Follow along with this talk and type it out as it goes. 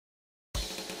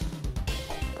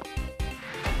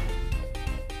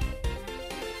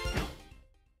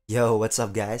Yo, what's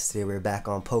up guys? Today we're back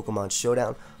on Pokemon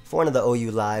Showdown for one of the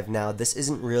OU Live. Now, this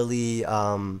isn't really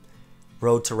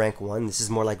Road to Rank 1. This is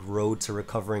more like Road to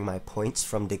recovering my points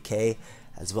from Decay,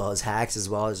 as well as hacks, as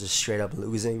well as just straight up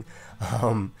losing.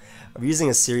 I'm using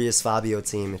a serious FABIO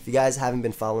team. If you guys haven't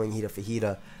been following Hita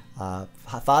Fajita,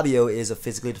 FABIO is a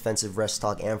physically defensive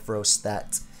Restock Ampharos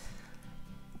that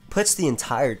puts the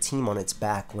entire team on its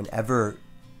back whenever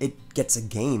it gets a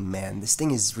game, man. This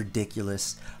thing is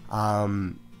ridiculous.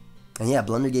 And yeah,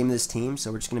 Blunder game this team,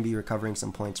 so we're just going to be recovering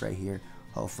some points right here,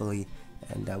 hopefully.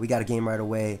 And we got a game right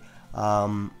away.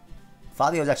 FABIO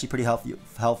is actually pretty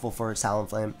helpful for its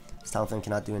Talonflame. Its Talonflame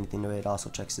cannot do anything to it. It also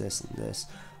checks this and this.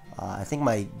 I think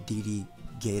my DD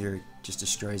Gator just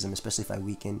destroys him, especially if I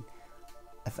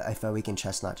weaken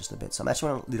Chestnut just a bit. So I'm actually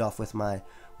going to lead off with my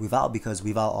Weavile, because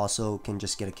Weavile also can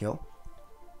just get a kill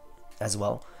as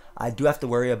well. I do have to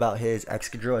worry about his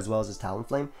Excadrill as well as his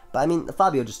Talonflame. But I mean,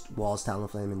 FABIO just walls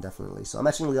Talonflame indefinitely. So I'm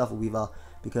actually going to lead off with Weavile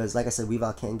because, like I said,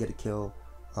 Weavile can get a kill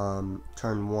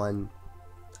turn 1.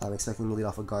 I'm expecting him to lead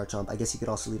off a Garchomp. I guess he could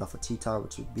also lead off a T-Tar,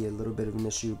 which would be a little bit of an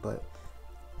issue. But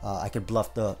I could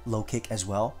bluff the low kick as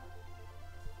well.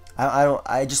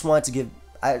 I just wanted to give...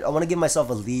 I want to give myself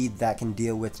a lead that can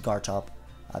deal with Garchomp,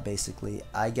 basically.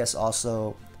 I guess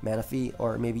also Manaphy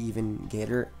or maybe even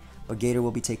Gator. But Gator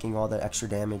will be taking all the extra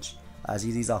damage as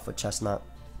he leads off with Chestnut.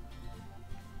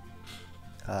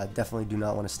 Definitely do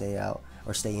not want to stay out,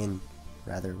 or stay in,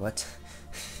 rather. What?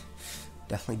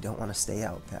 Definitely don't want to stay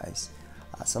out, guys.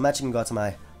 So I'm actually going to go out to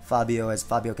my FABIO, as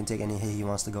FABIO can take any hit he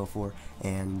wants to go for.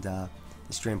 And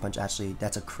this Drain Punch, actually,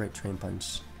 that's a crit Drain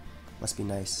Punch. Must be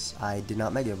nice. I did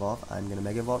not Mega Evolve. I'm going to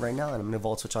Mega Evolve right now, and I'm going to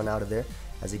Volt Switch on out of there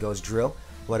as he goes Drill.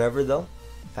 Whatever, though.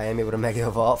 I am able to Mega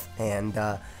Evolve,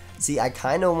 and... see, I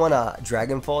kind of want to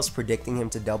Dragon Pulse, predicting him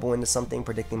to double into something,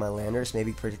 predicting my Landers,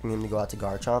 maybe predicting him to go out to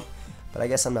Garchomp. But I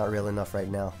guess I'm not real enough right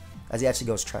now, as he actually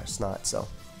goes Chestnut. So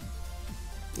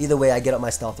either way, I get up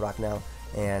my Stealth Rock now,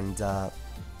 and that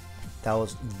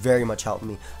was very much helping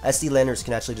me. SD Landers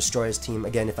can actually destroy his team,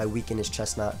 again, if I weaken his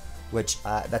Chestnut, which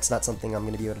that's not something I'm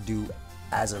going to be able to do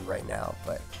as of right now.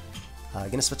 But I'm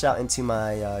going to switch out into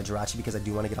my Jirachi, because I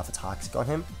do want to get off a Toxic on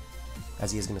him,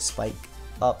 as he is going to Spike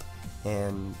up.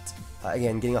 And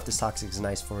again, getting off this Toxic is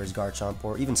nice for his Garchomp,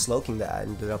 or even Slowking that I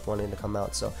ended up wanting to come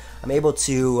out. So I'm able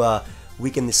to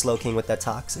weaken the Slowking with that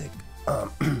Toxic.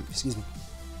 Excuse me.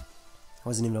 I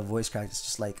wasn't even a voice crack. It's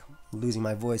just like losing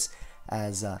my voice.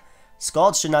 As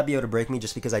Scald should not be able to break me,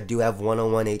 just because I do have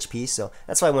 101 HP. So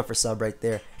that's why I went for sub right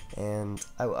there. And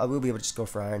I will be able to just go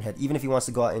for Iron Head, even if he wants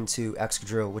to go out into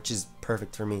Excadrill, which is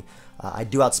perfect for me. I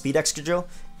do outspeed Excadrill,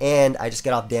 and I just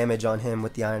get off damage on him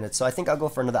with the Iron Head. So I think I'll go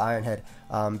for another Iron Head,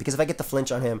 because if I get the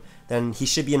flinch on him, then he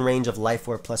should be in range of Life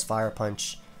Orb plus Fire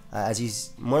Punch, as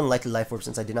he's more than likely Life Orb,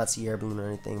 since I did not see Air Balloon or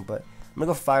anything. But I'm going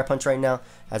to go for Fire Punch right now,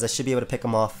 as I should be able to pick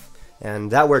him off.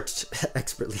 And that worked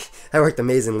expertly. That worked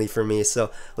amazingly for me. So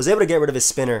I was able to get rid of his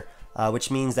Spinner, which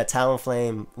means that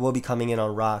Talonflame will be coming in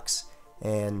on Rocks.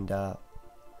 And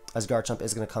as Garchomp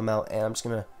is going to come out, and I'm just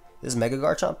going to... This is Mega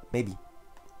Garchomp? Maybe.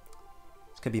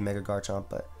 This could be Mega Garchomp,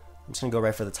 but I'm just going to go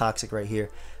right for the Toxic right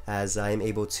here, as I am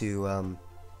able to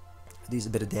do a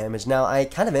bit of damage. Now, I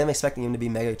kind of am expecting him to be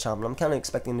Mega Chomp, but I'm kind of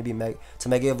expecting him to be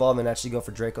Mega Evolve and actually go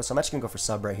for Draco, so I'm actually going to go for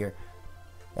Sub right here.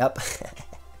 Yep.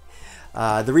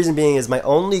 The reason being is my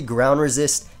only ground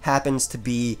resist happens to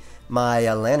be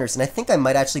my Landers, and I think I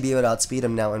might actually be able to outspeed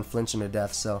him now and flinch him to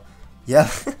death, so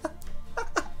yeah.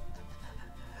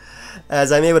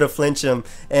 As I'm able to flinch him,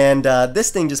 and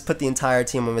this thing just put the entire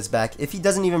team on his back. If he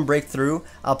doesn't even break through,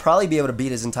 I'll probably be able to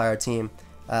beat his entire team,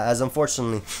 as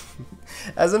unfortunately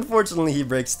he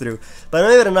breaks through. But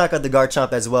I'm able to knock out the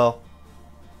Garchomp as well,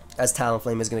 as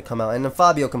Talonflame is going to come out, and then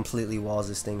FABIO completely walls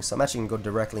this thing, so I'm actually going to go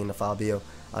directly into FABIO,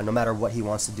 no matter what he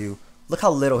wants to do. Look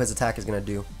how little his attack is going to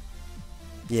do.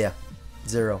 Yeah,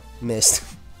 0, missed.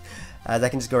 I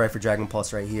can just go right for Dragon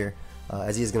Pulse right here.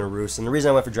 As he is going to Roost. And the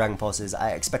reason I went for Dragon Pulse is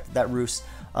I expected that Roost.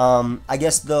 I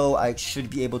guess, though, I should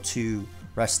be able to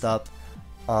rest up.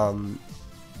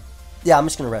 Yeah, I'm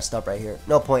just going to rest up right here.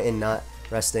 No point in not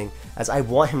resting, as I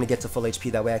want him to get to full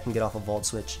HP. That way I can get off a Volt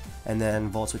Switch, and then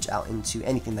Volt Switch out into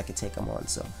anything that could take him on.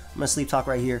 So I'm going to Sleep Talk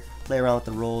right here, play around with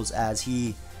the rolls as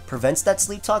he prevents that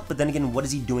Sleep Talk. But then again, what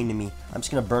is he doing to me? I'm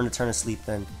just going to burn a turn of sleep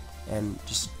then, and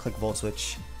just click Volt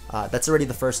Switch. That's already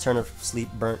the first turn of sleep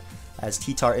burnt, as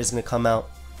T-Tar is going to come out.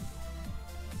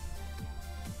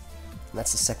 And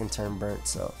that's the second turn burnt,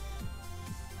 so...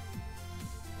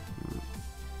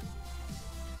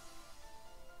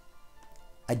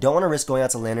 I don't want to risk going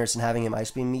out to Landers and having him Ice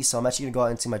Beam me, so I'm actually going to go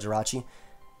out into my Jirachi.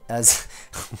 As...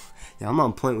 yeah, I'm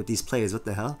on point with these plays, what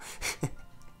the hell?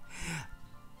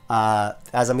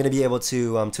 as I'm going to be able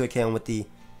to 2-hit KO him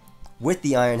with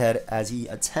the Iron Head as he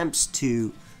attempts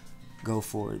to go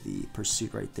for the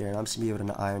pursuit right there. And I'm just going to be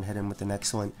able to Iron Head him with the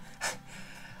next one.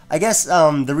 I guess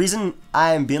the reason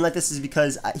I'm being like this is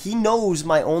because he knows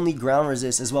my only ground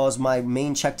resist as well as my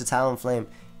main check to Talonflame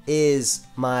is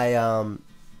my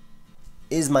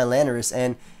Landorus,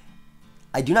 and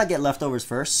I do not get leftovers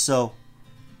first, so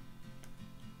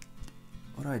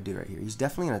what do I do right here? He's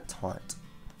definitely going to taunt.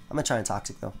 I'm going to try and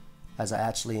Toxic, though, as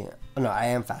I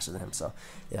am faster than him, so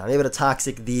yeah, I'm able to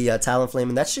Toxic the Talonflame,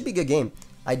 and that should be a good game.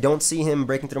 I don't see him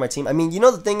breaking through my team. I mean, you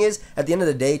know, the thing is, at the end of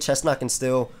the day, Chestnut can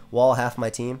still wall half my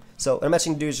team, so what I'm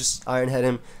actually going to do is just Iron Head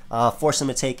him, force him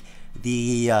to take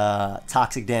the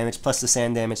Toxic damage plus the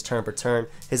Sand damage turn per turn.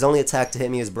 His only attack to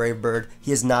hit me is Brave Bird.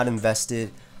 He is not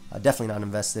invested, definitely not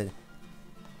invested,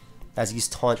 as he's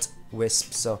Taunt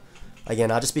Wisp, so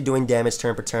again, I'll just be doing damage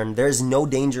turn per turn. There's no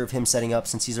danger of him setting up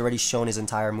since he's already shown his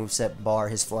entire moveset bar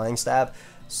his Flying Stab.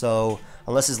 So,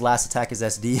 unless his last attack is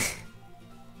SD,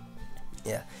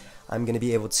 yeah, I'm going to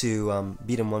be able to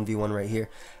beat him 1v1 right here.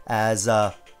 As,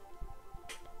 it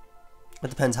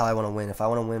depends how I want to win. If I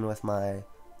want to win with my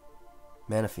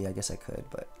Manaphy, I guess I could,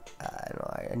 but I don't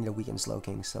know. I need a weakened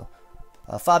Slowking, so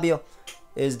FABIO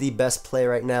is the best play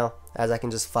right now, as I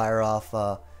can just fire off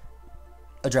a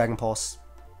Dragon Pulse,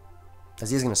 as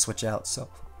he's going to switch out. So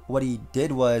what he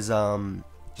did was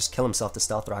just kill himself to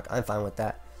Stealth Rock. I'm fine with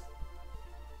that.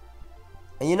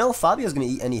 And you know, Fabio's going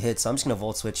to eat any hits, so I'm just going to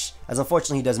Volt Switch. As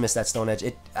unfortunately he does miss that Stone Edge.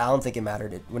 I don't think it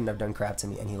mattered. It wouldn't have done crap to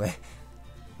me anyway.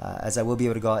 As I will be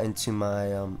able to go out into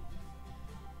my...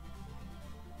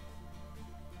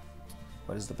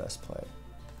 what is the best play?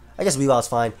 I guess Weavile is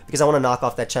fine, because I want to knock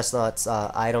off that Chestnut's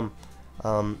item.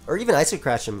 Or even Ice could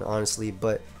crash him, honestly,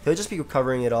 but he'll just be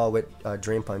recovering it all with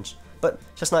Drain Punch. But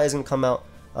Chestnut isn't going to come out.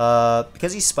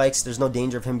 Because he spikes, there's no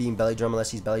danger of him being Belly Drum unless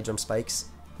he's Belly Drum spikes.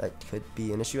 That could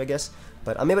be an issue, I guess.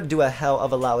 But I'm able to do a hell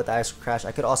of a lot with the Ice Crash.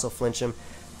 I could also flinch him,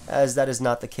 as that is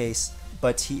not the case.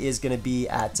 But he is going to be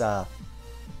at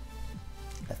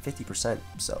 50%,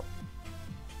 so...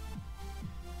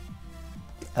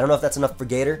 I don't know if that's enough for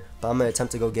Gator, but I'm going to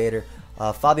attempt to go Gator.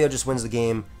 FABIO just wins the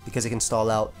game because it can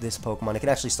stall out this Pokemon. It can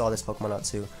actually stall this Pokemon out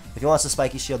too. If he wants to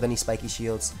Spiky Shield, then he Spiky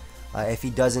Shields. If he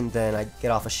doesn't, then I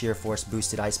get off a Sheer Force,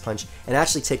 boosted Ice Punch, and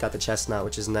actually take out the Chestnut,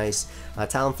 which is nice.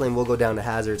 Talonflame will go down to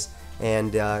Hazards,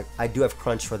 and I do have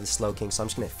Crunch for the Slowking, so I'm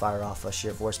just going to fire off a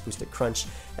Sheer Force, boosted Crunch,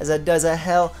 as that does a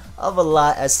hell of a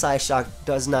lot, as Psyshock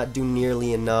does not do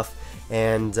nearly enough,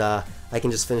 and I can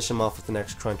just finish him off with the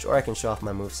next Crunch, or I can show off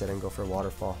my moveset and go for a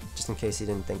Waterfall, just in case he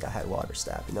didn't think I had Water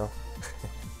Stab, you know?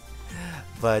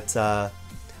 But,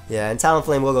 yeah, and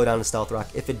Talonflame will go down to Stealth Rock.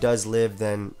 If it does live,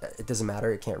 then it doesn't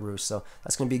matter, it can't roost, so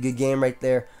that's going to be a good game right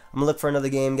there. I'm going to look for another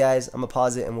game, guys. I'm going to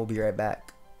pause it, and we'll be right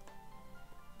back.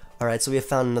 Alright, so we have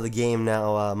found another game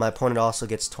now. My opponent also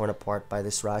gets torn apart by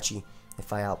this Rachi,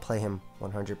 if I outplay him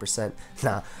 100%.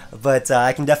 Nah, but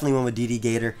I can definitely win with DD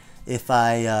Gator if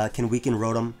I can weaken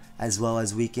Rotom, as well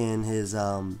as weaken his,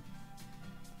 the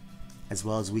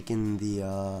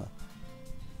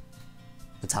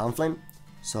Talonflame.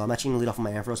 So I'm actually going to lead off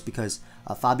with my Ampharos because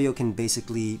FABIO can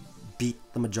basically beat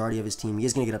the majority of his team. He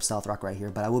is going to get up Stealth Rock right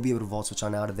here, but I will be able to Volt Switch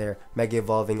on out of there. Mega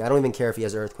Evolving. I don't even care if he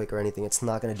has Earthquake or anything. It's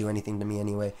not going to do anything to me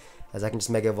anyway, as I can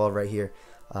just Mega Evolve right here.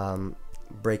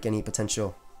 Break any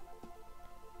potential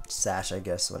sash, I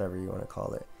guess, whatever you want to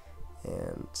call it.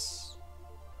 And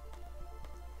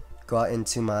go out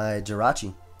into my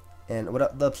Jirachi. And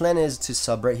what the plan is to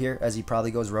sub right here, as he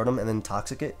probably goes Rotom and then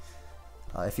Toxic it.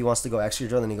 If he wants to go Extra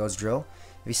Drill, then he goes Drill.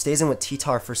 If he stays in with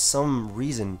T-Tar for some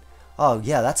reason, oh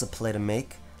yeah, that's a play to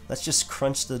make. Let's just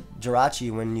crunch the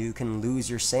Jirachi when you can lose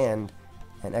your Sand,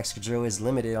 and Extra Drill is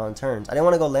limited on turns. I didn't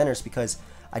want to go Landorus because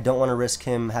I don't want to risk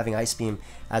him having Ice Beam,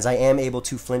 as I am able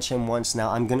to flinch him once now.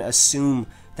 I'm going to assume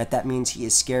that that means he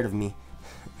is scared of me.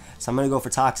 So I'm going to go for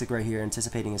Toxic right here,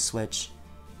 anticipating his switch.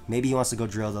 Maybe he wants to go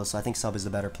Drill though, so I think Sub is the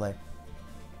better play,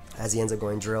 as he ends up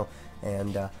going Drill.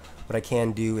 And what I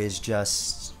can do is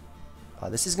just...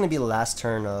 this is going to be the last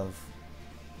turn of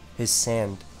his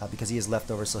Sand, because he is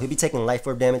leftover. So he'll be taking Life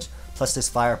Orb damage, plus this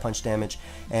Fire Punch damage.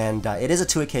 And it is a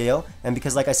 2-hit KO, and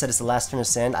because like I said, it's the last turn of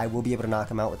Sand, I will be able to knock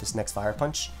him out with this next Fire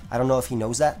Punch. I don't know if he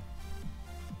knows that,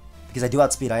 because I do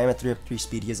outspeed. I am at 303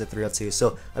 speed, he is at 302.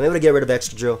 So I'm able to get rid of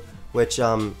Extra Drill, which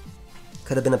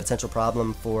could have been a potential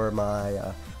problem for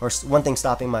my... or one thing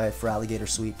stopping my Feraligatr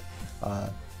sweep.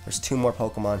 There's two more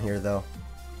Pokemon here, though.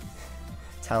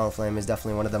 Talonflame is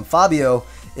definitely one of them. FABIO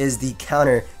is the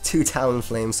counter to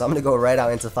Talonflame, so I'm going to go right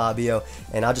out into FABIO,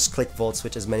 and I'll just click Volt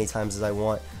Switch as many times as I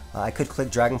want. I could click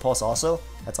Dragon Pulse also.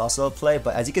 That's also a play,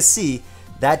 but as you can see,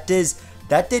 that did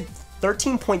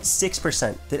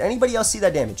 13.6%. Did anybody else see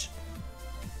that damage?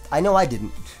 I know I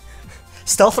didn't.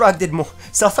 Stealth Rock did more.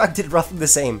 Stealth Rock did roughly the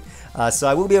same. So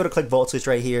I will be able to click Volt Switch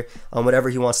right here on whatever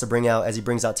he wants to bring out as he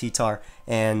brings out T-Tar.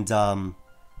 And I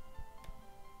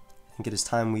think it is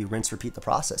time we rinse, repeat the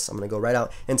process. I'm going to go right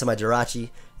out into my Jirachi,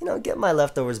 you know, get my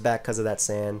leftovers back because of that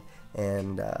sand.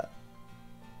 And,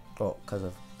 well, because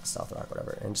of the Stealth Rock,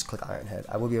 whatever. And just click Iron Head.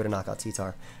 I will be able to knock out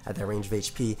T-Tar at that range of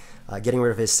HP. Getting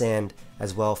rid of his sand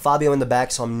as well. Fabio in the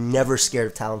back, so I'm never scared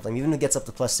of Talonflame. Even if it gets up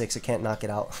to +6, it can't knock it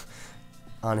out.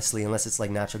 Honestly, unless it's like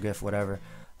natural gift, whatever.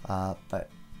 But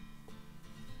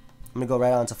I'm gonna go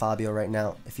right on to Fabio right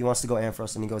now. If he wants to go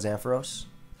Ampharos, then he goes Ampharos.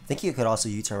 I think he could also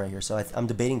U-turn right here. So I'm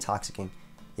debating Toxicking.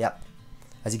 Yep.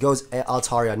 As he goes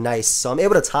Altaria, nice. So I'm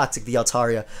able to Toxic the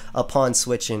Altaria upon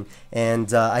switching,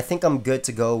 and I think I'm good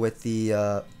to go with the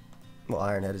well,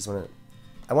 Iron Head is when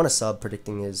I want to sub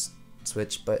predicting his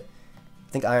switch, but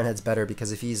I think Iron Head's better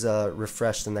because if he's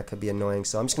refreshed, then that could be annoying.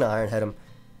 So I'm just gonna Iron Head him,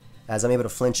 as I'm able to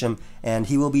flinch him, and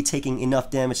he will be taking enough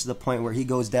damage to the point where he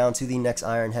goes down to the next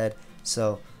Iron Head.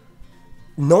 So,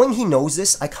 knowing he knows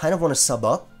this, I kind of want to sub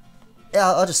up.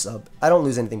 Yeah, I'll just sub. I don't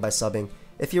lose anything by subbing.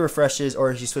 If he refreshes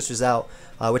or if he switches out,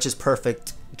 which is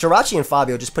perfect. Jirachi and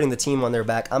Fabio just putting the team on their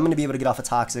back. I'm going to be able to get off a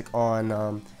Toxic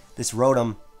on this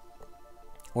Rotom,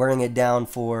 wearing it down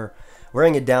for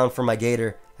my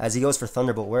Gator as he goes for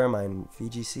Thunderbolt. Where am I in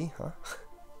VGC? Huh?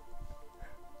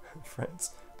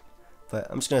 Friends. But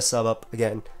I'm just going to sub up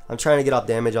again. I'm trying to get off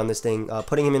damage on this thing,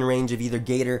 putting him in range of either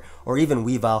Gator or even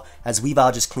Weavile, as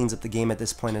Weavile just cleans up the game at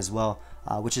this point as well,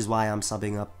 which is why I'm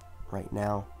subbing up right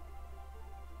now.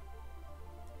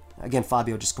 Again,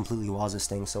 Fabio just completely walls this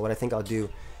thing, so what I think I'll do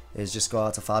is just go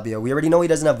out to Fabio. We already know he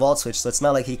doesn't have Vault Switch, so it's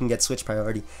not like he can get Switch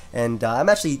priority. And I'm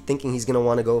actually thinking he's going to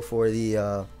want to go for the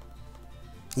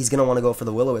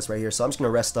Will-O-Wisp right here, so I'm just going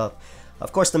to rest up.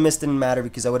 Of course, the Mist didn't matter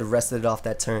because I would have rested it off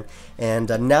that turn. And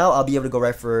now I'll be able to go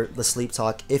right for the Sleep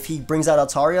Talk. If he brings out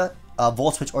Altaria,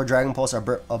 Volt Switch or Dragon Pulse are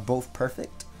both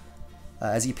perfect.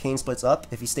 As he Pain Splits up.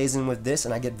 If he stays in with this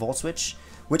and I get Volt Switch,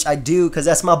 which I do because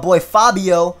that's my boy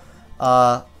Fabio,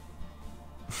 I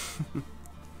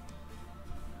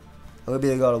would be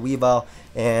able to go to Weavile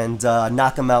and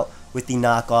knock him out with the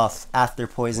knockoff after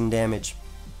poison damage.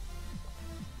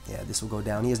 Yeah, this will go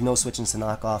down. He has no switchings to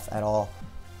knock off at all.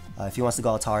 If he wants to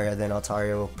go Altaria, then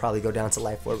Altaria will probably go down to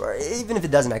Life Orb. Or even if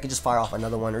it doesn't, I could just fire off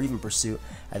another one or even Pursuit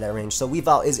at that range. So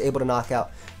Weavile is able to knock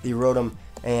out the Rotom,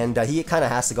 and he kind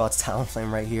of has to go out to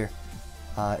Talonflame right here.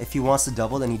 If he wants to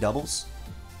double, then he doubles.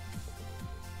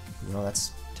 You know,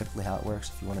 that's typically how it works.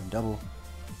 If you want to double,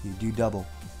 you do double.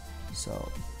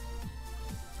 So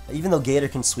even though Gator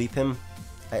can sweep him,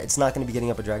 it's not going to be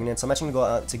getting up a Dragon Dance. So I'm actually going to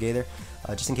go out to Gator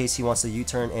just in case he wants to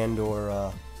U-turn and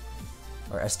or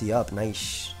SD up.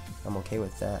 Nice. I'm okay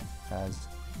with that. As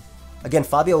again,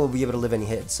 Fabio will be able to live any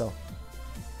hit, so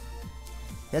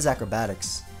he has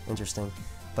acrobatics. Interesting.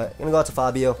 But I'm gonna go out to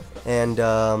Fabio, and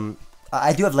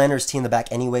I do have Lanner's T in the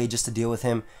back anyway, just to deal with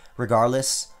him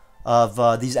regardless of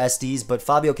these SDs. But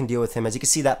Fabio can deal with him. As you can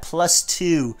see, that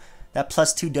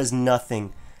 +2, does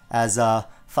nothing. As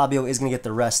Fabio is gonna get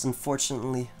the rest,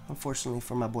 unfortunately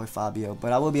for my boy Fabio.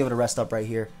 But I will be able to rest up right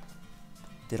here.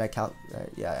 Did I count?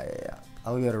 Yeah. I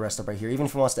will be able to rest up right here. Even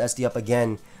if he wants to SD up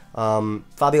again,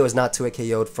 Fabio is not 2-hit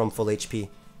KO'd from full HP.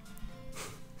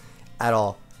 At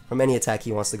all. From any attack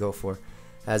he wants to go for.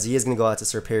 As he is going to go out to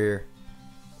Superior.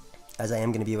 As I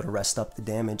am going to be able to rest up the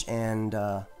damage. And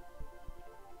I'm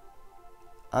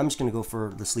just going to go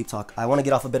for the Sleep Talk. I want to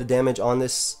get off a bit of damage on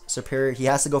this Superior. He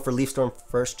has to go for Leaf Storm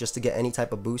first just to get any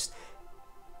type of boost.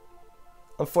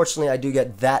 Unfortunately, I do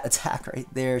get that attack right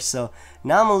there, so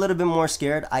now I'm a little bit more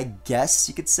scared, I guess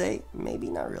you could say.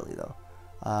 Maybe not really, though.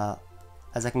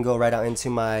 As I can go right out into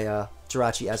my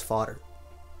Jirachi as fodder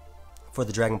for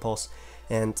the Dragon Pulse.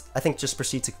 And I think just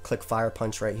proceed to click Fire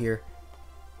Punch right here.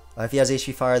 If he has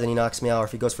HP Fire, then he knocks me out, or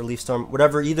if he goes for Leaf Storm.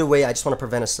 Whatever, either way, I just want to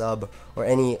prevent a sub or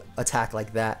any attack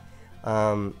like that.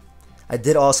 I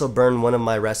did also burn one of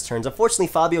my rest turns. Unfortunately,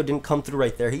 Fabio didn't come through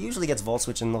right there. He usually gets Volt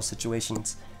Switch in those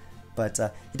situations. But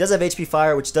he does have HP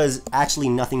Fire, which does actually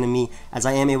nothing to me, as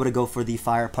I am able to go for the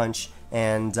Fire Punch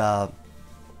and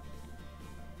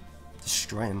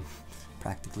destroy him,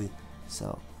 practically.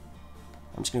 So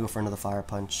I'm just going to go for another Fire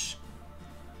Punch.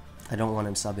 I don't want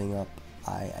him subbing up.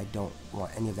 I don't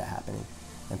want any of that happening.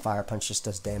 And Fire Punch just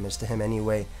does damage to him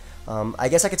anyway. I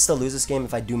guess I could still lose this game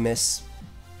if I do miss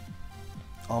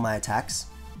all my attacks.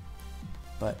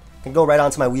 But I can go right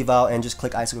onto my Weavile and just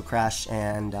click Icicle Crash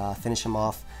and finish him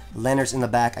off. Lanner's in the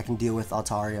back, I can deal with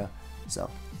Altaria. So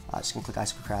I'm just going to click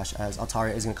Icicle Crash as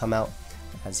Altaria is going to come out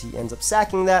as he ends up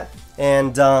sacking that.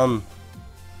 And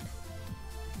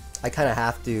I kind of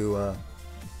have to.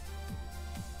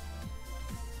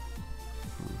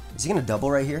 Is he gonna double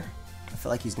right here? I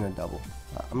feel like he's gonna double.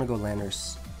 I'm gonna go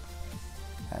Landers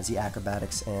as he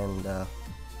acrobatics, and I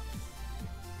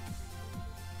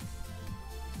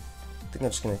think I'm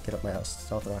just gonna get up my house.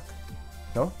 Stealth Rock.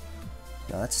 No?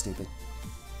 No, that's stupid.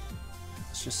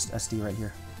 Let's just SD right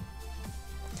here.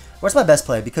 What's my best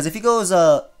play? Because if he goes,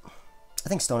 I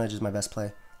think Stone Edge is my best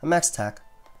play. I'm max attack.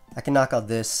 I can knock out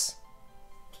this.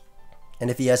 And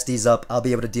if he SDs up, I'll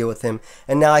be able to deal with him.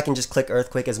 And now I can just click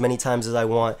Earthquake as many times as I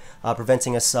want,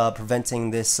 preventing a sub, preventing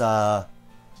this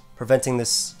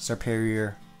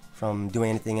Superior from doing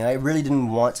anything. And I really didn't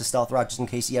want to Stealth Rock just in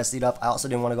case he SD'd up. I also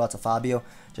didn't want to go out to FABIO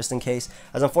just in case,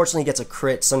 as unfortunately he gets a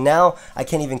crit. So now I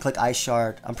can't even click Ice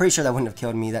Shard. I'm pretty sure that wouldn't have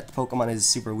killed me. That Pokemon is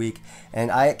super weak.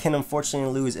 And I can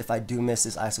unfortunately lose if I do miss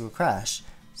this Icicle Crash.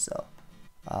 So,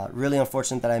 really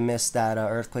unfortunate that I missed that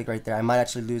Earthquake right there. I might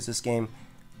actually lose this game.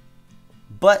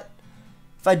 But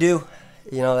if I do,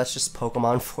 you know, that's just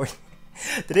Pokemon for you.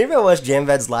 Did anybody watch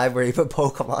JamVed's live where he put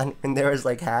Pokemon and there was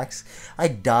like hacks? I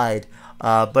died.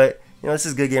 But you know, this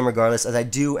is a good game regardless, as I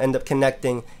do end up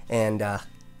connecting, and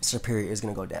Superior is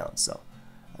gonna go down. So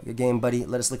good game, buddy.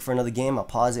 Let us look for another game. I'll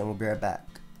pause it and we'll be right back.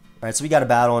 All right, so we got a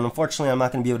battle, and unfortunately I'm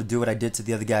not gonna be able to do what I did to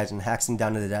the other guys and hacks him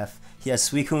down to the death. He has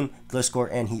Suicune, Gliscor,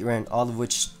 and Heatran, all of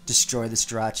which destroy this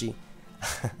Jirachi.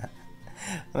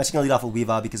 I'm actually going to lead off with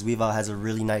Weavile because Weavile has a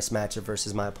really nice matchup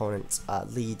versus my opponent's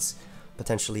leads.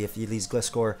 Potentially, if he leads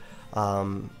Gliscor,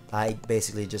 I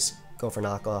basically just go for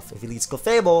knockoff. If he leads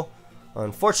Clefable,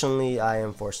 unfortunately, I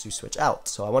am forced to switch out.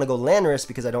 So I want to go Landorus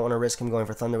because I don't want to risk him going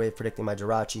for Thunder Wave, predicting my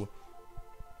Jirachi,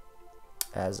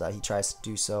 as he tries to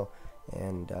do so.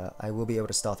 And I will be able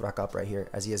to Stealth Rock up right here,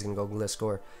 as he is going to go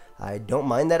Gliscor. I don't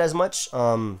mind that as much.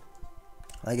 I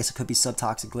guess it could be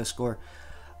Subtoxic Gliscor.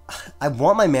 I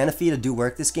want my Manaphy to do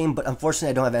work this game, but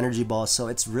unfortunately I don't have Energy Balls, so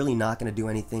it's really not going to do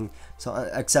anything, so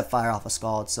except fire off a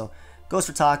Scald. So goes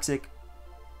for Toxic,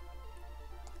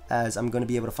 as I'm going to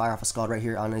be able to fire off a Scald right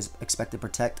here on his expected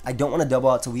Protect. I don't want to double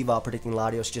out to Weavile predicting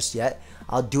Latios just yet.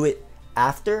 I'll do it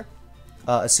after,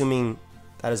 assuming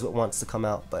that is what wants to come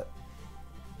out, but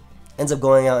ends up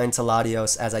going out into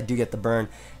Latios as I do get the burn,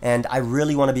 and I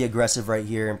really want to be aggressive right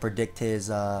here and predict his...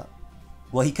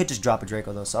 well, he could just drop a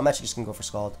Draco though, so I'm actually just going to go for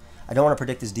Scald. I don't want to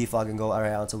predict his Defog and go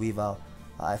alright out to Weavile.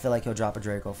 I feel like he'll drop a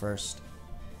Draco first,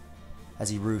 as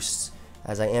he roosts,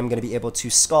 as I am going to be able to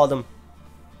Scald him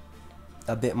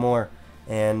a bit more.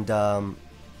 And,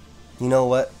 you know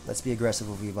what? Let's be aggressive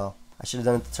with Weavile. I should have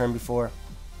done it the turn before.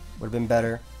 Would have been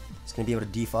better. He's going to be able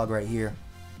to Defog right here,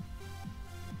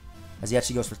 as he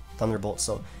actually goes for Thunderbolt.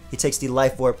 So he takes the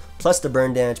Life Orb plus the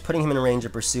burn damage, putting him in a range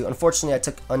of pursuit. Unfortunately, I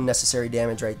took unnecessary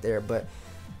damage right there, but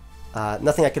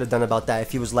nothing I could have done about that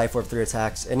if he was Life Orb 3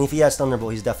 attacks. And if he has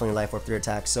Thunderbolt, he's definitely Life Orb 3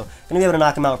 attacks. So going to be able to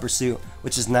knock him out with Pursuit,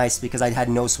 which is nice because I had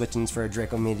no switch-ins for a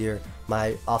Draco Meteor.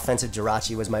 My offensive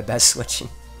Jirachi was my best switching.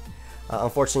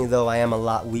 Unfortunately, though, I am a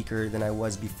lot weaker than I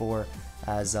was before,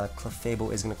 as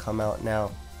Clefable is going to come out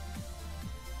now.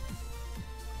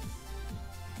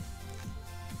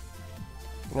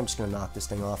 I think I'm just going to knock this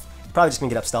thing off. Probably just going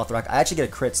to get up Stealth Rock. I actually get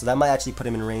a crit, so that might actually put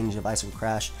him in range of Icicle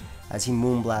Crash as he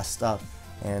Moonblasts up.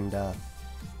 And,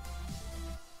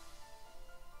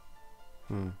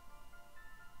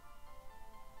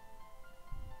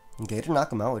 Gator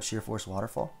knock him out with Sheer Force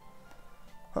Waterfall?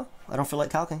 Huh, I don't feel like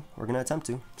calcing. We're going to attempt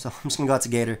to. So I'm just going to go out to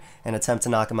Gator and attempt to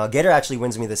knock him out. Gator actually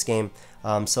wins me this game.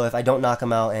 So if I don't knock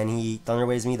him out and he Thunder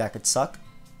Waves me, that could suck.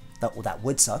 That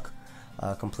would suck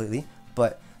completely.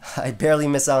 But I barely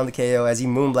miss out on the KO as he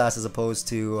Moonblast as opposed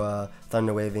to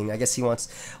Thunder Waving. I guess he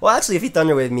wants... Well, actually, if he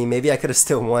Thunder Waved me, maybe I could have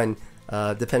still won,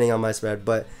 depending on my spread.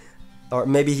 But or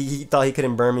maybe he thought he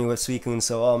couldn't burn me with Suicune,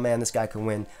 so, oh man, this guy can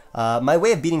win. My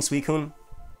way of beating Suicune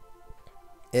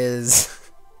is...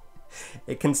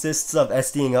 it consists of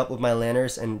SDing up with my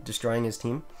Lanners and destroying his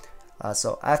team.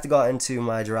 So I have to go out into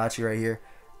my Jirachi right here,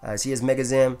 as he has Mega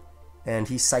Zam, and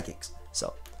he's Psychics.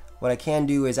 So what I can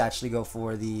do is actually go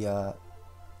for the...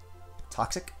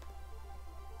 Toxic.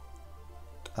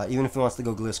 Even if he wants to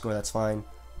go Gliscor, that's fine.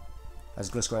 As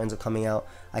Gliscor ends up coming out,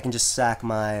 I can just sack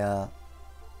my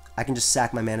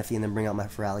Manaphy and then bring out my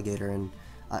Feraligatr and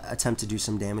attempt to do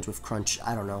some damage with Crunch.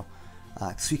 I don't know.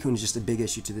 Suicune is just a big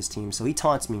issue to this team, so he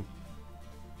taunts me.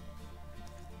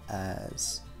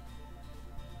 As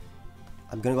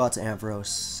I'm gonna go out to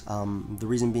Ampharos. The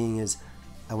reason being is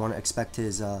I want to expect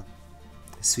his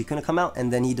Suicune to come out,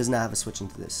 and then he does not have a switch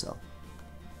into this, so.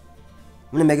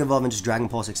 I'm going to Mega Evolve and just Dragon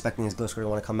Pulse, expecting his Gliscor to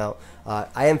want to come out.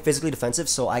 I am physically defensive,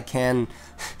 so I can...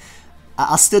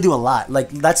 I'll still do a lot.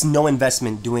 Like, that's no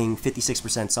investment doing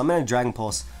 56%. So I'm going to Dragon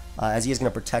Pulse, as he is going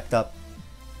to Protect up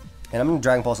And I'm going to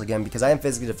Dragon Pulse again because I am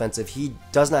physically defensive. He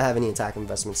does not have any attack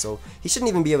investment, so he shouldn't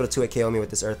even be able to 2-hit KO me with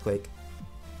this Earthquake.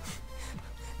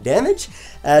 Damage?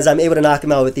 As I'm able to knock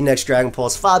him out with the next Dragon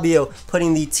Pulse. Fabio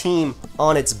putting the team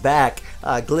on its back.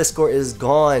 Gliscor is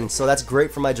gone, so that's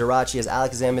great for my Jirachi as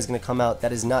Alakazam is going to come out.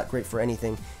 That is not great for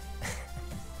anything.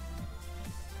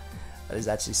 That is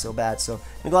actually so bad. So I'm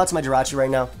going to go out to my Jirachi right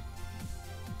now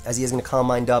as he is going to Calm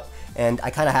Mind up, and I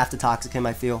kind of have to Toxic him,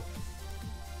 I feel.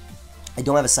 I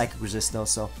don't have a Psychic Resist though,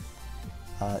 so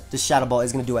this Shadow Ball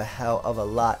is going to do a hell of a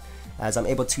lot as I'm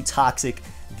able to Toxic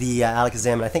the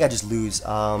Alakazam, and I think I just lose.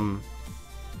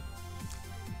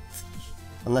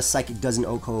 Unless Psychic doesn't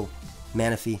Oko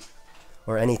Manaphy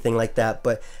or anything like that,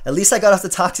 but at least I got off the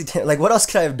Toxic. Like, what else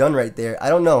could I have done right there? I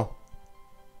don't know.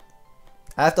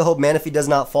 I have to hope Manaphy does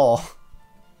not fall.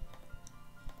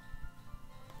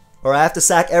 Or I have to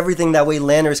sack everything, that way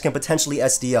Landers can potentially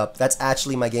SD up. That's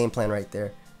actually my game plan right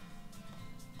there.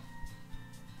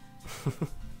 I'm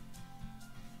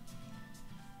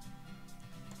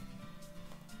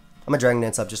gonna Dragon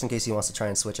Dance up just in case he wants to try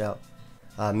and switch out.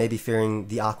 Maybe fearing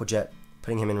the Aqua Jet,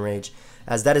 putting him in rage.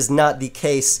 As that is not the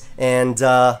case, and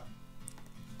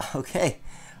okay.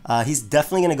 He's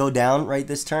definitely gonna go down right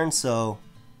this turn, so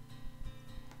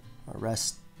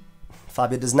rest.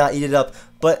 Fabio does not eat it up,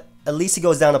 but at least he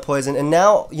goes down to poison. And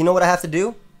now, you know what I have to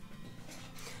do?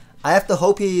 I have to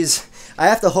hope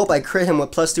I crit him with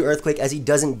 +2 Earthquake as he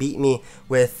doesn't beat me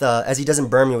with, as he doesn't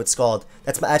burn me with Scald.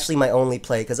 That's actually my only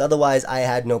play, because otherwise I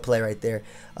had no play right there.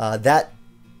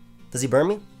 Does he burn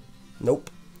me? Nope.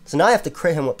 So now I have to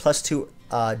crit him with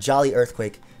 +2 Jolly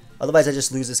Earthquake. Otherwise I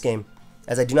just lose this game,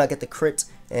 as I do not get the crit,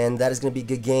 and that is going to be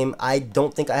a good game. I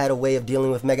don't think I had a way of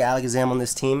dealing with Mega Alakazam on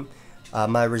this team.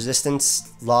 My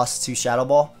resistance lost to Shadow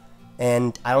Ball.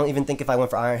 And I don't even think if I went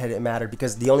for Iron Head it mattered,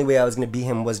 because the only way I was going to beat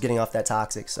him was getting off that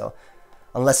Toxic. So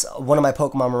unless one of my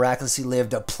Pokemon miraculously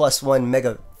lived a +1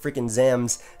 Mega freaking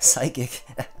Zams Psychic.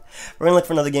 We're going to look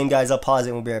for another game, guys. I'll pause it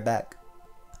and we'll be right back.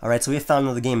 Alright, so we have found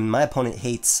another game. My opponent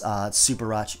hates Super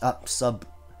Rachi.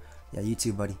 Yeah, you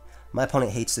too, buddy. My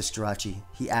opponent hates this Jirachi.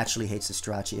 He actually hates this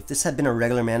Jirachi. If this had been a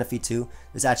regular Manaphy too,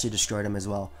 this actually destroyed him as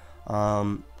well.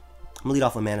 I'm going to lead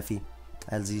off with Manaphy.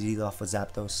 I lead off with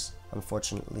Zapdos,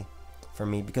 unfortunately for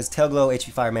me, because Tail Glow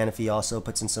HP Fire Manaphy also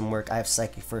puts in some work. I have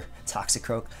Psychic for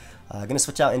Toxicroak. Gonna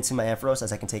switch out into my Ampharos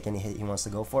as I can take any hit he wants to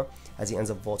go for, as he ends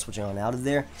up Volt Switching on out of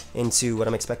there into what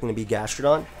I'm expecting to be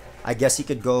Gastrodon. I guess he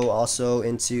could go also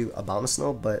into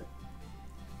Abomasnow, but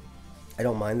I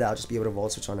don't mind that. I'll just be able to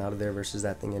Volt Switch on out of there versus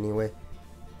that thing anyway.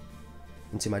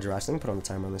 Into my Jirachi. Let me put on the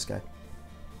timer on this guy.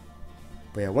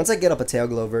 But yeah, once I get up a Tail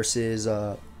Glow versus,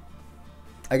 I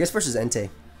guess versus Entei,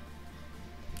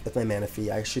 with my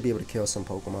Manaphy, I should be able to kill some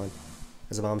Pokemon,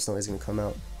 as Abomasnow is going to come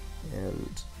out,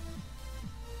 and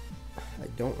I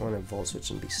don't want to Volt Switch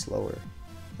and be slower.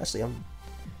 Actually, I'm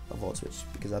a Volt Switch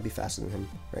because I'll be faster than him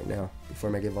right now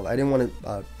before Mega Evolve. I didn't want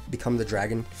to become the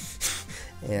dragon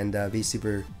and be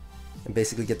super, and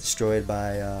basically get destroyed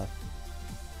by,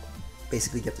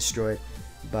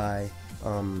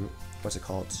 what's it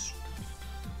called?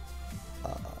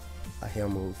 A hail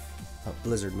move.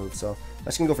 Blizzard move. So I'm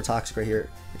just gonna go for Toxic right here,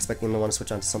 expecting him to want to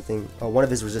switch on to something, one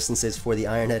of his resistances for the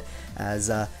Iron Head, as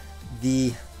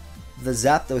the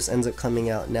Zapdos ends up coming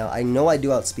out. Now I know I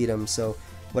do outspeed him, so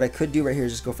what I could do right here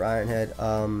is just go for Iron Head,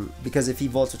 because if he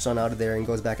Volt Switch on out of there and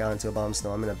goes back out into a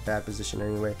Abomasnow, I'm in a bad position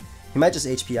anyway. He might just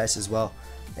HP Ice as well,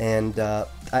 and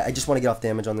I just want to get off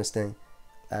damage on this thing,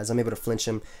 as I'm able to flinch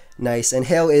him. Nice. And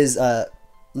Hail is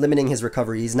limiting his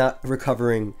recovery. He's not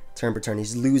recovering turn per turn.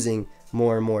 He's losing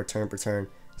more and more turn per turn.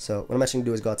 So what I'm actually going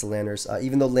to do is go out to Landers.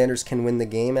 Even though Landers can win the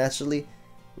game, actually,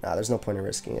 nah, there's no point in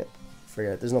risking it.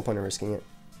 Forget it. There's no point in risking it.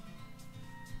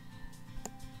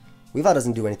 Weavile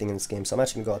doesn't do anything in this game, so I'm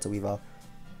actually going to go out to Weavile.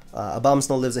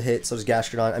 Abomasnow lives a hit, so does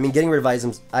Gastrodon. I mean, getting rid of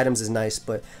items is nice,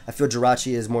 but I feel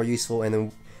Jirachi is more useful, and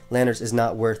then Landers is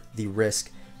not worth the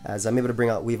risk, as I'm able to bring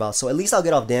out Weavile. So at least I'll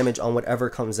get off damage on whatever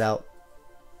comes out,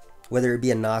 whether it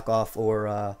be a knockoff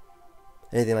or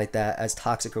anything like that, as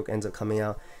Toxicroak ends up coming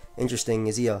out. Interesting.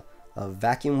 Is he a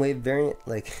Vacuum Wave variant?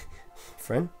 Like,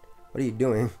 friend, what are you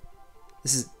doing?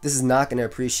 This is not going to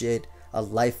appreciate a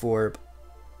Life Orb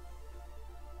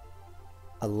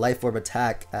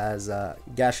attack, as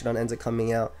Gastrodon ends up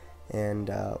coming out, and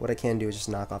what I can do is just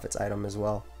knock off its item as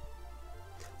well.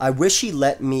 I wish he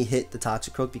let me hit the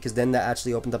Toxicroak, because then that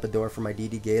actually opened up a door for my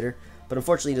DD Gator, but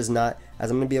unfortunately he does not,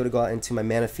 as I'm going to be able to go out into my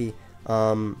Manaphy,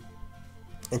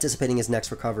 anticipating his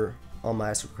next recover on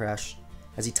my Astral Crash,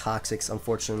 as he Toxics,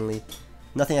 unfortunately.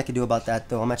 Nothing I can do about that,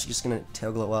 though. I'm actually just going to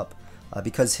Tail Glow up.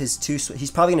 because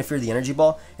he's probably going to fear the energy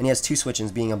ball, and he has 2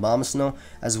 switch-ins, being Abomasnow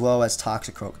as well as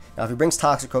Toxicroak. Now if he brings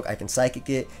Toxicroak, I can Psychic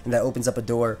it, and that opens up a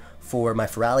door for my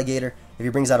Feraligatr. If he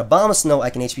brings out Abomasnow, I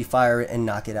can HP Fire it and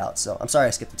knock it out. So I'm sorry I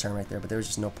skipped the turn right there, but there was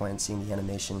just no point in seeing the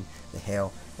animation, the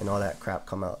hail, and all that crap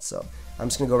come out. So I'm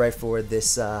just going to go right for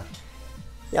this. Yeah,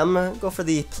 I'm going to go for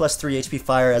the +3 HP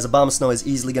Fire, as Abomasnow is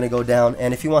easily going to go down.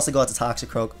 And if he wants to go out to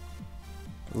Toxicroak,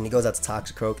 and he goes out to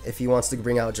Toxicroak, if he wants to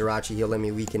bring out Jirachi, he'll let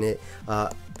me weaken it.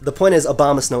 The point is,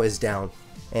 Abomasnow is down.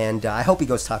 And I hope he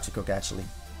goes Toxicroak, actually,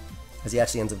 as he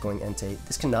actually ends up going Entei.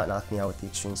 This cannot knock me out with the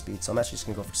extreme speed, so I'm actually just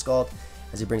going to go for Scald,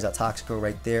 as he brings out Toxicroak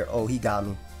right there. Oh, he got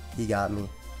me. He got me.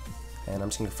 And I'm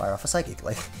just going to fire off a Psychic.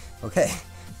 Like, okay.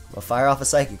 I'll fire off a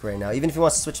Psychic right now. Even if he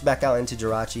wants to switch back out into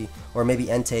Jirachi, or maybe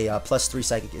Entei, +3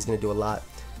 Psychic is going to do a lot.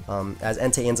 As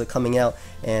Entei ends up coming out,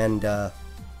 and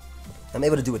I'm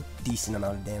able to do a decent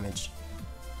amount of damage.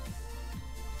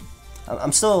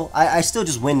 I still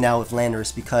just win now with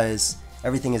Landorus because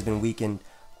everything has been weakened.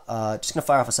 Just gonna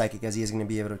fire off a Psychic, as he is gonna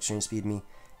be able to extreme speed me,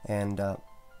 and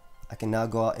I can now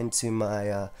go out into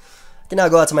my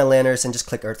Landorus and just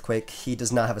click Earthquake. He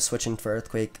does not have a switch in for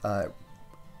Earthquake.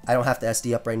 I don't have to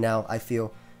SD up right now, I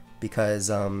feel,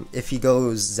 because if he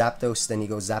goes Zapdos, then he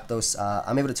goes Zapdos.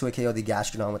 I'm able to 2-hit KO the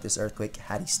Gastrodon with this Earthquake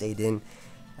had he stayed in,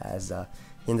 as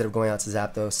he ended up going out to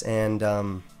Zapdos. And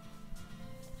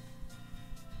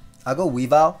I'll go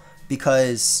Weavile,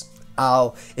 because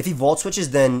if he Volt Switches,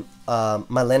 then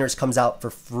my Landorus comes out for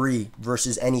free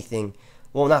versus anything.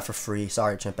 Well, not for free,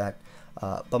 sorry, Chimpact.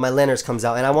 But my Landorus comes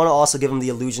out, and I want to also give him the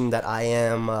illusion that I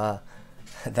am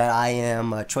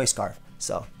Choice Scarf.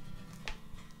 So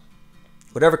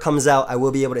whatever comes out, I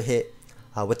will be able to hit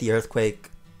with the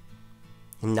Earthquake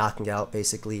and knocking it out,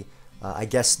 basically. I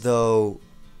guess, though,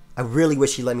 I really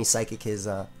wish he let me Psychic his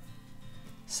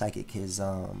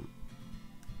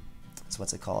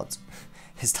what's it called?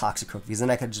 His Toxicroak, because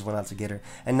then I could just went out to get her.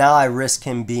 And now I risk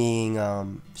him being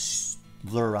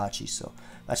Lurachi, so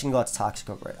I'm actually going to go out to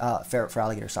Toxicroak, right?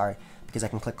 Feraligatr, sorry, because I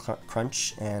can click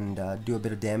Crunch and do a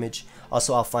bit of damage.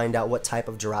 Also, I'll find out what type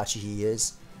of Jirachi he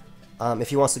is. If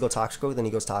he wants to go Toxicroak, then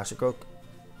he goes Toxicroak.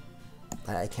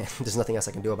 I can't, there's nothing else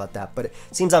I can do about that. But it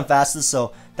seems I'm fastest,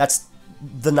 so that's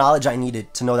the knowledge I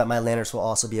needed to know that my Landorus will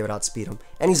also be able to outspeed him.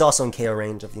 And he's also in KO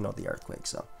range of, the Earthquake,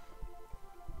 so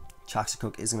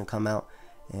Toxicroak is going to come out,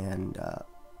 and I'm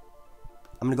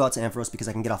going to go out to Ampharos because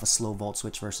I can get off a slow Volt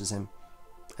Switch versus him,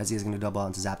 as he is going to double out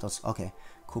into Zapdos. Okay,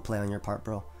 cool play on your part,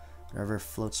 bro. Whatever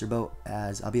floats your boat,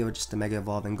 as I'll be able just to Mega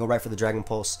Evolve and go right for the Dragon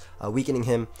Pulse, weakening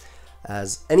him,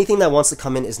 as anything that wants to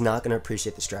come in is not going to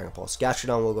appreciate this Dragon Pulse.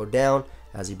 Gastrodon will go down,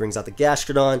 as he brings out the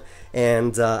Gastrodon,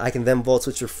 and I can then Volt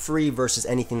Switch for free versus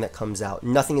anything that comes out.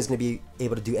 Nothing is going to be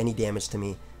able to do any damage to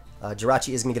me.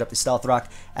 Jirachi is going to get up to Stealth Rock.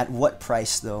 At what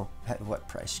price, though? At what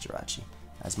price, Jirachi?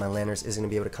 As my Landorus is going to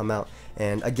be able to come out.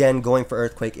 And again, going for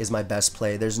Earthquake is my best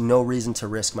play. There's no reason to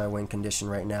risk my win condition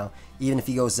right now. Even if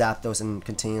he goes Zapdos and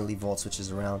continually Volt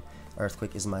Switches around,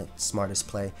 Earthquake is my smartest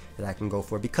play that I can go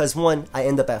for. Because, one, I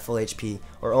end up at full HP,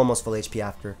 or almost full HP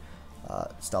after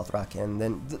Stealth Rock. And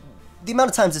then the amount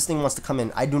of times this thing wants to come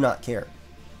in, I do not care.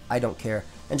 I don't care.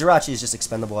 And Jirachi is just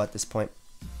expendable at this point,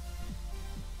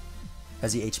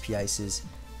 as he HP ices.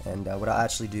 And what I'll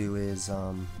actually do is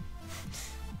I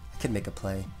could make a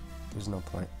play. There's no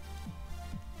point.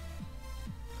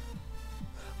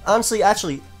 Honestly,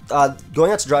 actually,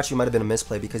 going out to Jirachi might have been a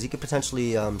misplay, because he could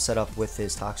potentially set up with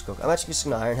his Toxicroak. I'm actually just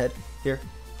going to Iron Head here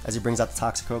as he brings out the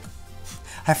Toxicroak.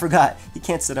 I forgot, he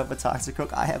can't set up with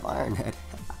Toxicroak. I have Iron Head.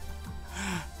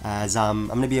 As I'm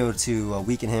going to be able to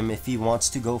weaken him if he wants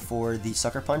to go for the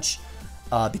Sucker Punch.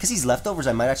 Because he's leftovers,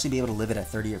 I might actually be able to live it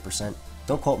at 38%.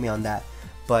 Don't quote me on that.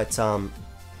 But I'm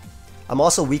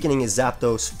also weakening his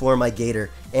Zapdos for my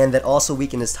Gator, and that also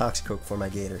weakened his Toxicroak for my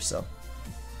Gator, so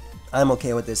I'm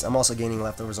okay with this. I'm also gaining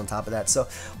leftovers on top of that. So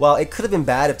while it could have been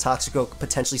bad if Toxicroak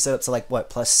potentially set up to, like, what,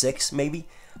 +6 maybe?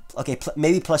 Okay,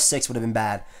 maybe +6 would have been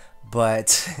bad, but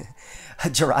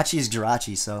Jirachi is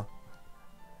Jirachi, so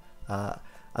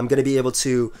I'm gonna be able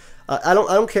to. I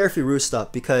don't care if he roosts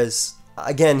up, because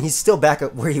again, he's still back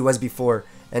at where he was before,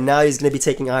 and now he's gonna be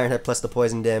taking Iron Head plus the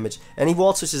poison damage, and he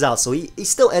Volt Switches out, so he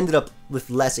still ended up with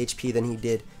less HP than he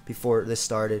did before this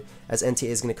started, as Entei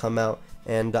is gonna come out,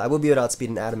 and I will be able to outspeed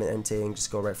an Adamant Entei and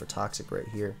just go right for Toxic right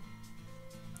here,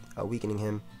 weakening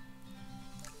him.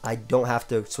 I don't have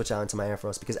to switch out into my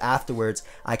Ampharos, because afterwards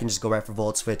I can just go right for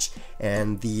Volt Switch,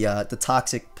 and the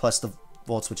Toxic plus the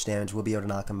Volt Switch damage will be able to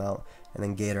knock him out, and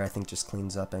then Gator I think just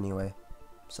cleans up anyway.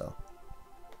 So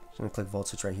I'm going to click Volt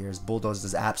Switch right here. His Bulldoze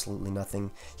does absolutely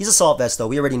nothing. He's Assault Vest, though.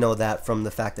 We already know that from the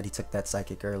fact that he took that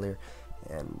Psychic earlier.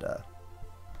 And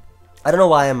I don't know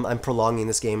why I'm prolonging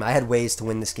this game. I had ways to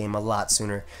win this game a lot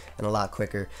sooner and a lot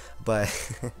quicker, but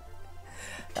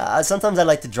sometimes I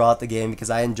like to draw out the game because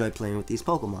I enjoy playing with these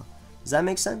Pokemon. Does that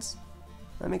make sense?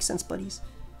 That makes sense, buddies?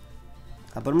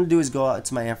 What I'm going to do is go out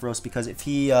to my Ampharos because if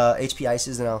he HP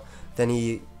Ices now, then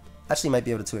he actually might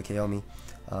be able to 2-KO me.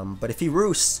 But if he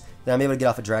Roosts, then I'm able to get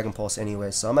off a Dragon Pulse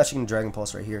anyway. So I'm actually going to Dragon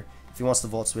Pulse right here. If he wants to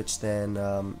Volt Switch, then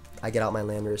I get out my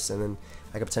Landorus and then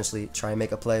I could potentially try and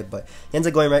make a play. But he ends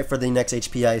up going right for the next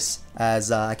HP Ice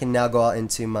as I can now go out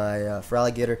into my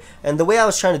Feraligatr. And the way I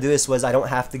was trying to do this was I don't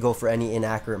have to go for any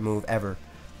inaccurate move ever.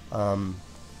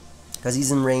 Because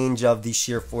he's in range of the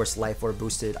Sheer Force Life Orb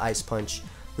boosted Ice Punch.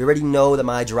 We already know that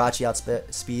my Jirachi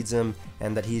outspeeds him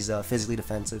and that he's physically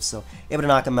defensive, so able to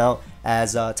knock him out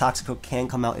as Toxic can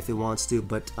come out if he wants to,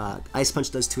 but Ice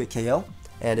Punch does 2-hit KO,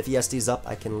 and if he SDs up,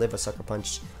 I can live a Sucker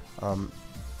Punch.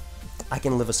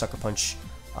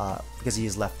 Because he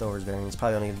is leftovers variant. He's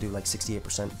probably only going to do like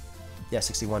 68%. Yeah,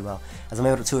 61, wow. As I'm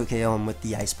able to 2-hit KO him with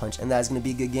the Ice Punch, and that's going to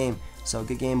be a good game. So,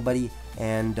 good game, buddy.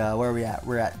 And where are we at?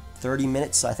 We're at 30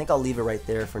 minutes, so I think I'll leave it right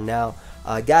there for now.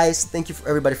 Guys, thank you for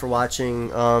everybody for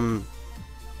watching. I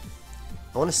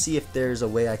want to see if there's a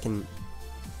way I can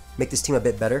make this team a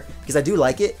bit better, because I do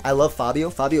like it. I love Fabio.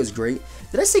 Fabio is great.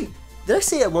 Did I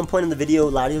say at one point in the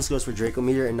video Latios goes for Draco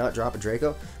Meteor and not drop a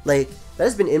Draco? Like, that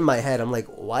has been in my head. I'm like,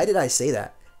 why did I say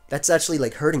that? That's actually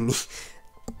like hurting me.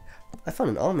 I found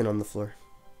an almond on the floor.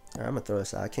 Alright, I'm gonna throw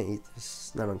this out. I can't eat this.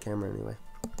 It's not on camera anyway.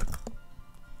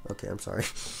 Okay, I'm sorry.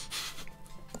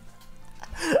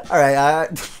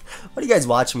 Alright, what do you guys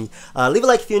watch me? Leave a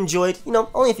like if you enjoyed. You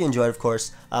know, only if you enjoyed, of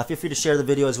course. Feel free to share the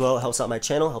video as well. It helps out my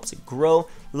channel, helps it grow.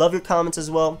 Love your comments as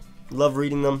well. Love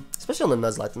reading them, especially on the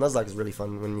Nuzlocke. The Nuzlocke is really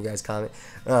fun when you guys comment.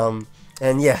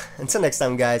 And yeah, until next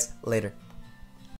time, guys. Later.